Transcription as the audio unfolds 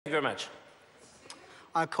you very much.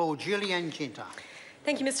 I call Julianne Genter.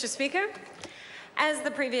 Thank you, Mr. Speaker. As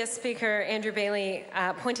the previous speaker, Andrew Bailey,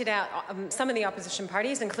 pointed out, some of the opposition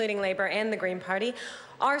parties, including Labor and the Green Party,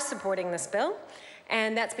 are supporting this bill.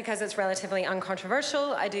 And that's because it's relatively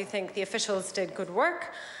uncontroversial. I do think the officials did good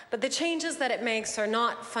work, but the changes that it makes are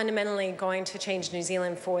not fundamentally going to change New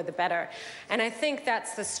Zealand for the better. And I think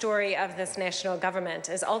that's the story of this national government,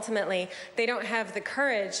 is ultimately they don't have the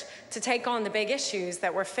courage to take on the big issues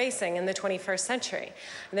that we're facing in the 21st century.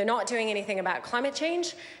 They're not doing anything about climate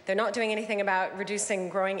change. They're not doing anything about reducing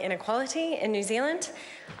growing inequality in New Zealand.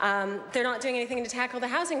 They're not doing anything to tackle the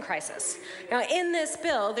housing crisis. Now, in this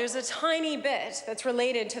bill, there's a tiny bit that's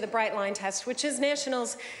related to the Bright Line test, which is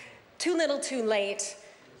National's too little too late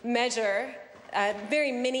measure, a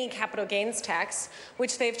very mini capital gains tax,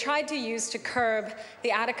 which they've tried to use to curb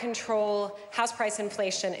the out-of-control house price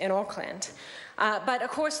inflation in Auckland. But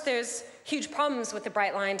of course, there's huge problems with the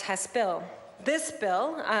Bright Line test bill. This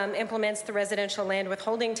bill implements the residential land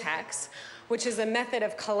withholding tax, which is a method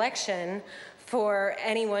of collection for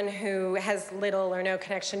anyone who has little or no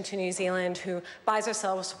connection to New Zealand, who buys or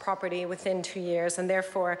sells property within 2 years and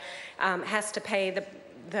therefore has to pay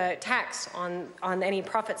the tax on any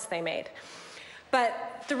profits they made.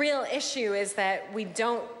 But the real issue is that we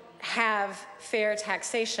don't have fair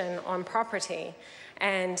taxation on property,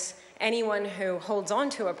 and anyone who holds on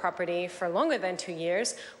to a property for longer than 2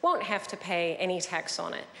 years won't have to pay any tax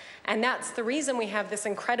on it. And that's the reason we have this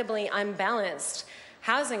incredibly unbalanced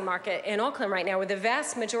housing market in Auckland right now, where the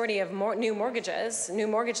vast majority of new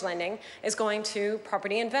mortgage lending is going to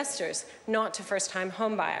property investors, not to first-time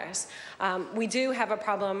home buyers. We do have a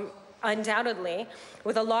problem, undoubtedly,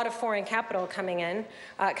 with a lot of foreign capital coming in,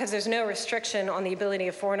 because there's no restriction on the ability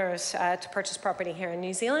of foreigners to purchase property here in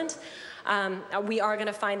New Zealand. We are going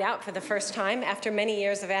to find out for the first time, after many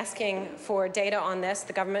years of asking for data on this,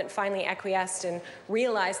 the government finally acquiesced and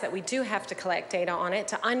realized that we do have to collect data on it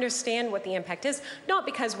to understand what the impact is, not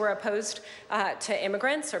because we're opposed to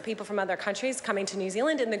immigrants or people from other countries coming to New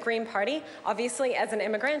Zealand. In the Green Party, obviously, as an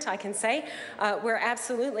immigrant, I can say we're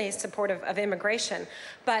absolutely supportive of immigration.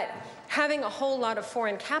 But having a whole lot of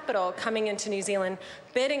foreign capital coming into New Zealand,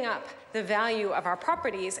 bidding up the value of our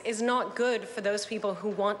properties, is not good for those people who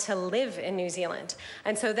want to live in New Zealand.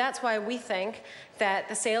 And so that's why we think that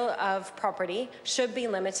the sale of property should be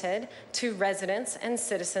limited to residents and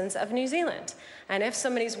citizens of New Zealand. And if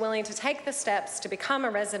somebody's willing to take the steps to become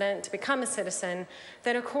a resident, to become a citizen,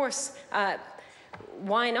 then of course,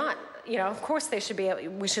 why not? You know, of course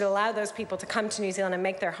we should allow those people to come to New Zealand and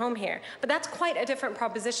make their home here. But that's quite a different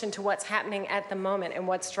proposition to what's happening at the moment and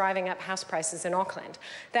what's driving up house prices in Auckland.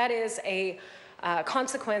 That is a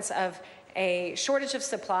consequence of a shortage of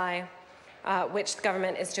supply, which the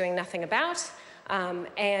government is doing nothing about.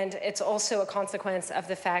 And it's also a consequence of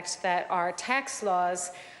the fact that our tax laws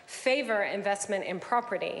favor investment in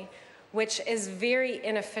property, which is very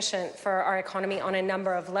inefficient for our economy on a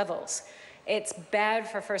number of levels. It's bad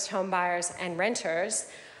for first home buyers and renters,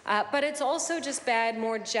 but it's also just bad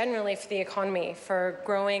more generally for the economy, for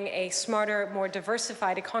growing a smarter, more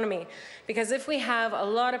diversified economy. Because if we have a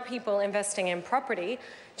lot of people investing in property,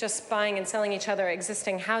 just buying and selling each other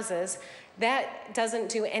existing houses, that doesn't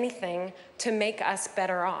do anything to make us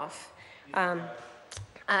better off.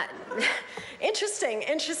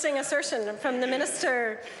 Interesting assertion from the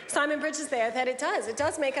Minister, Simon Bridges, there, that it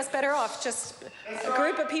does make us better off, just a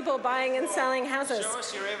group of people buying and selling houses. Show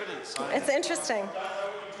us your evidence. It's interesting.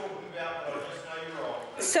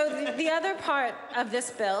 So the other part of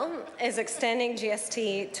this bill is extending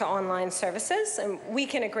GST to online services, and we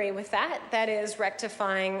can agree with that. That is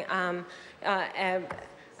rectifying an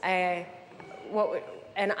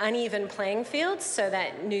uneven playing field so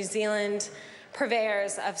that New Zealand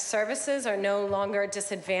purveyors of services are no longer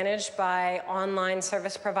disadvantaged by online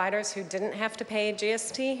service providers who didn't have to pay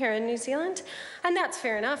GST here in New Zealand. And that's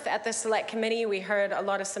fair enough. At the Select Committee, we heard a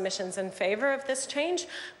lot of submissions in favor of this change,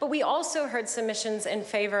 but we also heard submissions in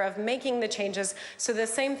favor of making the changes so the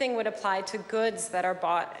same thing would apply to goods that are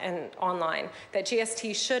bought online, that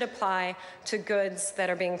GST should apply to goods that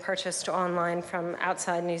are being purchased online from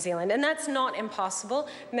outside New Zealand. And that's not impossible.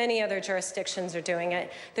 Many other jurisdictions are doing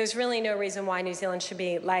it. There's really no reason why New Zealand should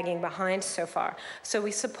be lagging behind so far. So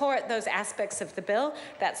we support those aspects of the bill.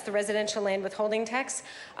 That's the residential land withholding tax,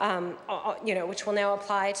 which will now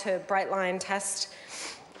apply to Bright Line test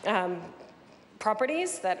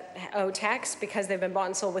properties that owe tax because they've been bought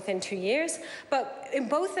and sold within 2 years. But in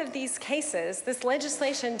both of these cases, this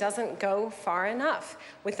legislation doesn't go far enough.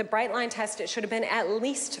 With the Bright Line test, it should have been at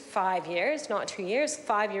least 5 years, not 2 years.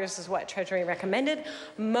 5 years is what Treasury recommended.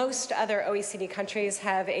 Most other OECD countries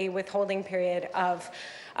have a withholding period of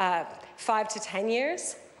 5 to 10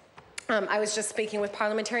 years. I was just speaking with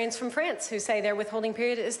parliamentarians from France who say their withholding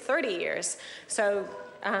period is 30 years. So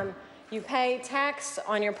you pay tax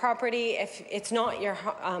on your property if it's not your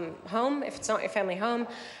home, if it's not your family home,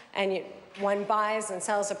 and one buys and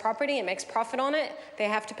sells a property and makes profit on it, they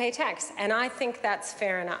have to pay tax. And I think that's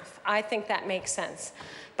fair enough. I think that makes sense.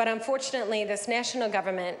 But unfortunately, this national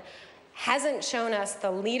government hasn't shown us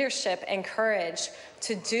the leadership and courage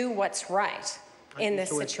to do what's right in this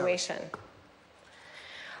situation.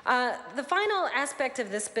 The final aspect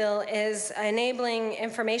of this bill is enabling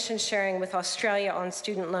information sharing with Australia on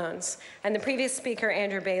student loans. And the previous speaker,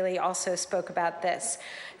 Andrew Bailey, also spoke about this.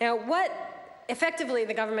 Now, what effectively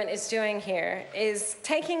the government is doing here is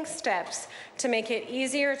taking steps to make it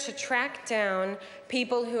easier to track down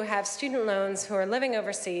people who have student loans who are living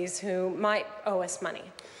overseas who might owe us money.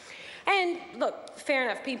 And look, fair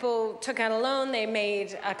enough, people took out a loan, they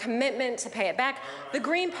made a commitment to pay it back. The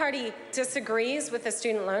Green Party disagrees with the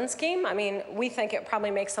student loan scheme. I mean, we think it probably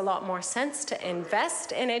makes a lot more sense to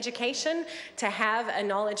invest in education, to have a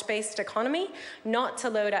knowledge-based economy, not to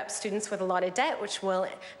load up students with a lot of debt, which will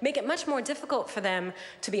make it much more difficult for them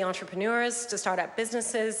to be entrepreneurs, to start up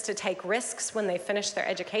businesses, to take risks when they finish their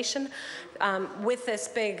education with this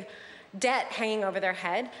big debt hanging over their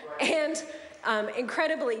head. And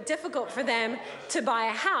incredibly difficult for them to buy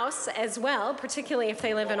a house as well, particularly if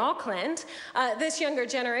they live in Auckland. This younger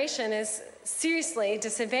generation is seriously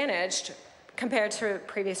disadvantaged compared to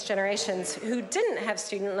previous generations who didn't have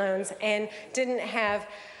student loans and didn't have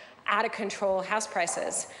out-of-control house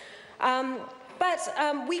prices.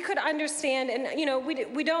 But we could understand, and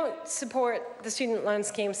we don't support the student loan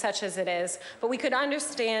scheme such as it is, but we could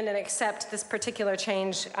understand and accept this particular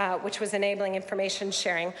change, which was enabling information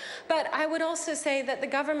sharing. But I would also say that the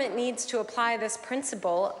government needs to apply this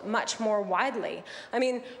principle much more widely. I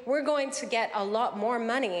mean, we're going to get a lot more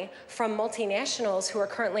money from multinationals who are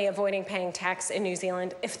currently avoiding paying tax in New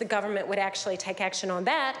Zealand if the government would actually take action on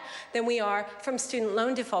that than we are from student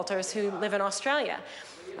loan defaulters who live in Australia.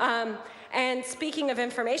 And speaking of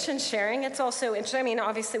information sharing, it's also interesting. I mean,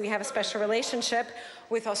 obviously we have a special relationship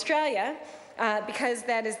with Australia because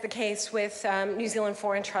that is the case with New Zealand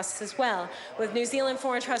Foreign Trusts as well. With New Zealand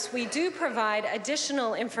Foreign Trusts, we do provide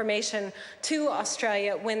additional information to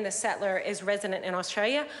Australia when the settler is resident in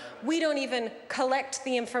Australia. We don't even collect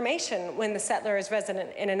the information when the settler is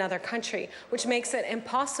resident in another country, which makes it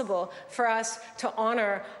impossible for us to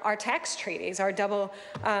honor our tax treaties, our double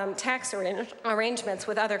tax arrangements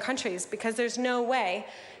with other countries, because there's no way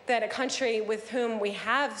that a country with whom we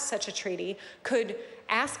have such a treaty could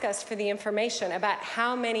ask us for the information about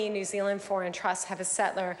how many New Zealand foreign trusts have a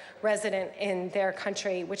settler resident in their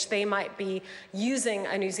country, which they might be using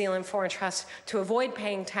a New Zealand foreign trust to avoid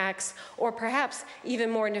paying tax, or perhaps even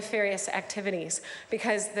more nefarious activities,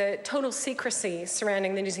 because the total secrecy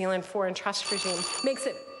surrounding the New Zealand foreign trust regime makes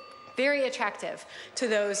it very attractive to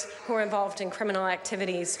those who are involved in criminal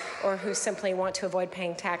activities or who simply want to avoid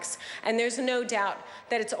paying tax. And there's no doubt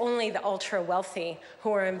that it's only the ultra-wealthy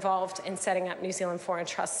who are involved in setting up New Zealand foreign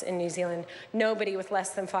trusts in New Zealand. Nobody with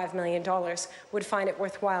less than $5 million would find it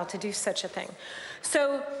worthwhile to do such a thing.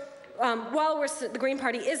 So while the Green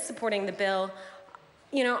Party is supporting the bill,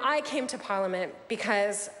 I came to Parliament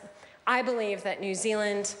because I believe that New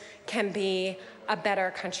Zealand can be a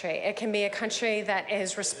better country. It can be a country that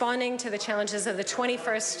is responding to the challenges of the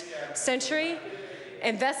 21st century,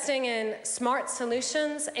 investing in smart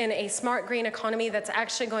solutions in a smart green economy that's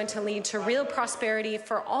actually going to lead to real prosperity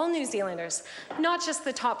for all New Zealanders, not just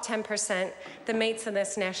the top 10%, the mates of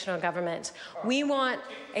this national government. We want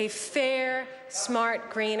a fair, smart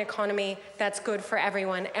green economy that's good for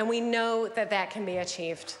everyone, and we know that that can be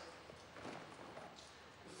achieved.